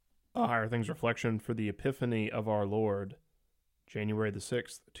A Higher Things Reflection for the Epiphany of Our Lord, January the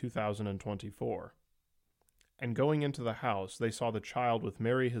 6th, 2024. And going into the house, they saw the child with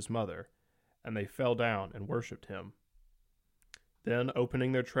Mary his mother, and they fell down and worshipped him. Then,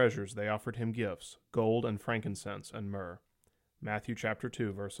 opening their treasures, they offered him gifts, gold and frankincense and myrrh. Matthew chapter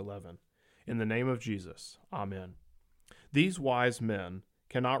 2, verse 11. In the name of Jesus, Amen. These wise men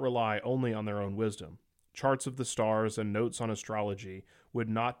cannot rely only on their own wisdom. Charts of the stars and notes on astrology would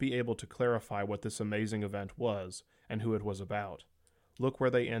not be able to clarify what this amazing event was and who it was about. Look where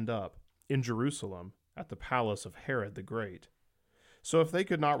they end up, in Jerusalem, at the palace of Herod the Great. So if they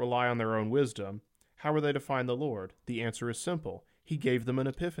could not rely on their own wisdom, how were they to find the Lord? The answer is simple. He gave them an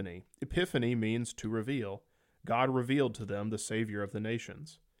epiphany. Epiphany means to reveal. God revealed to them the Savior of the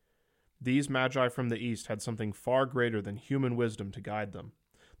nations. These magi from the east had something far greater than human wisdom to guide them.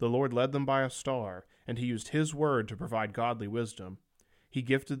 The Lord led them by a star, and he used his word to provide godly wisdom. He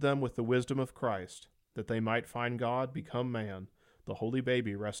gifted them with the wisdom of Christ, that they might find God become man, the holy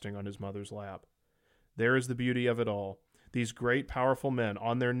baby resting on his mother's lap. There is the beauty of it all. These great, powerful men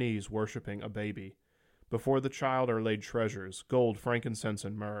on their knees worshiping a baby. Before the child are laid treasures, gold, frankincense,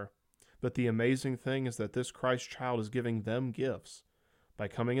 and myrrh. But the amazing thing is that this Christ child is giving them gifts. By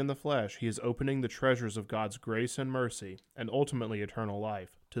coming in the flesh, he is opening the treasures of God's grace and mercy, and ultimately eternal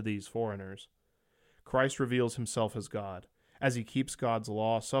life, to these foreigners. Christ reveals himself as God. As he keeps God's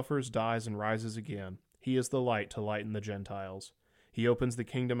law, suffers, dies, and rises again, he is the light to lighten the Gentiles. He opens the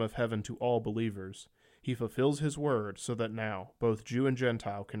kingdom of heaven to all believers. He fulfills his word so that now both Jew and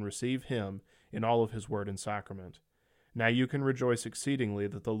Gentile can receive him in all of his word and sacrament. Now you can rejoice exceedingly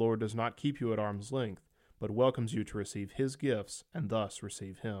that the Lord does not keep you at arm's length, but welcomes you to receive his gifts and thus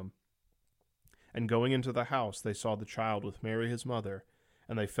receive him. And going into the house, they saw the child with Mary his mother,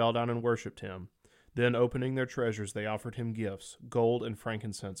 and they fell down and worshipped him. Then, opening their treasures, they offered him gifts, gold and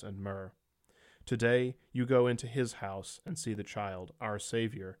frankincense and myrrh. Today, you go into his house and see the child, our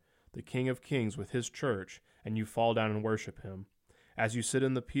Savior, the King of Kings with his church, and you fall down and worship him. As you sit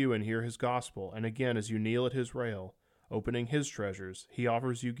in the pew and hear his gospel, and again as you kneel at his rail, opening his treasures, he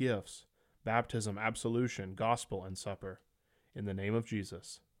offers you gifts, baptism, absolution, gospel, and supper. In the name of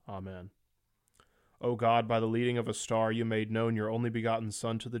Jesus, Amen. O God, by the leading of a star you made known your only begotten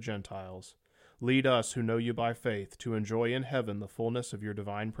Son to the Gentiles. Lead us who know you by faith to enjoy in heaven the fullness of your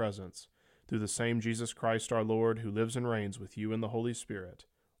divine presence, through the same Jesus Christ our Lord, who lives and reigns with you in the Holy Spirit,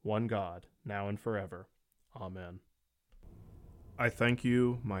 one God, now and forever. Amen. I thank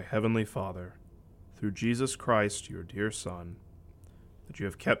you, my heavenly Father, through Jesus Christ, your dear Son, that you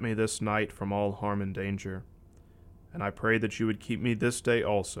have kept me this night from all harm and danger, and I pray that you would keep me this day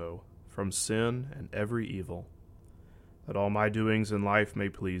also from sin and every evil, that all my doings in life may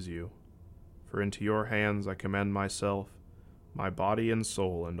please you. For into your hands I commend myself, my body and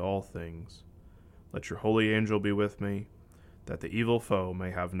soul, and all things. Let your holy angel be with me, that the evil foe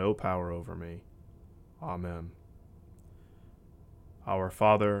may have no power over me. Amen. Our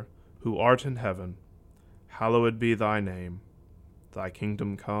Father, who art in heaven, hallowed be thy name. Thy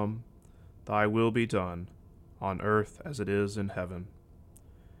kingdom come, thy will be done, on earth as it is in heaven.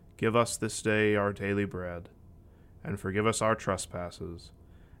 Give us this day our daily bread, and forgive us our trespasses,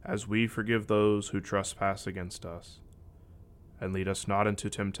 as we forgive those who trespass against us. And lead us not into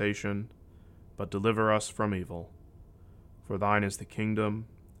temptation, but deliver us from evil. For thine is the kingdom,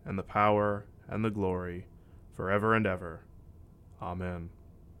 and the power, and the glory, forever and ever. Amen.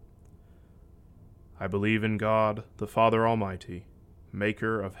 I believe in God, the Father Almighty,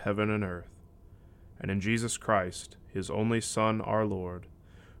 maker of heaven and earth, and in Jesus Christ, his only Son, our Lord,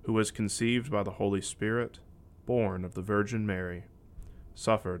 who was conceived by the Holy Spirit, born of the Virgin Mary,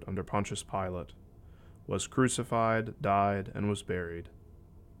 suffered under Pontius Pilate, was crucified, died, and was buried.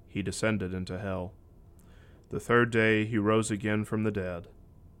 He descended into hell. The third day he rose again from the dead.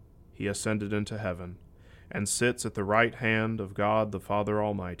 He ascended into heaven, and sits at the right hand of God the Father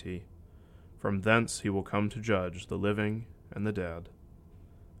Almighty. From thence he will come to judge the living and the dead.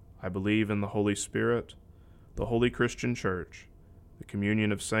 I believe in the Holy Spirit, the holy Christian Church, the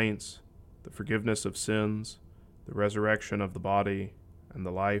communion of saints, the forgiveness of sins, the resurrection of the body, and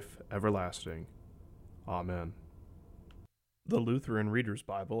the life everlasting. Amen. The Lutheran Reader's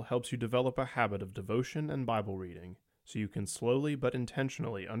Bible helps you develop a habit of devotion and Bible reading so you can slowly but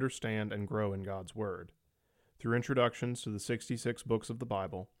intentionally understand and grow in God's Word. Through introductions to the 66 books of the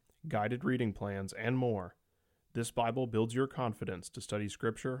Bible, guided reading plans, and more, this Bible builds your confidence to study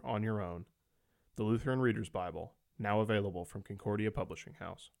Scripture on your own. The Lutheran Reader's Bible, now available from Concordia Publishing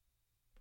House.